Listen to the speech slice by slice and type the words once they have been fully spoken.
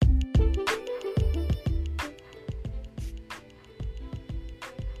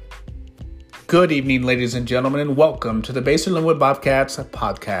Good evening, ladies and gentlemen, and welcome to the Basehor Linwood Bobcats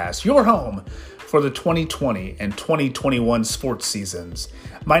podcast, your home for the 2020 and 2021 sports seasons.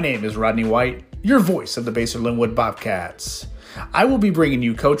 My name is Rodney White, your voice of the Basehor Linwood Bobcats. I will be bringing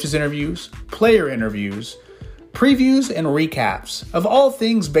you coaches interviews, player interviews, previews, and recaps of all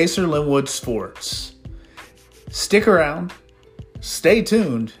things Basehor Linwood sports. Stick around, stay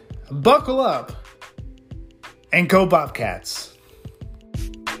tuned, buckle up, and go Bobcats.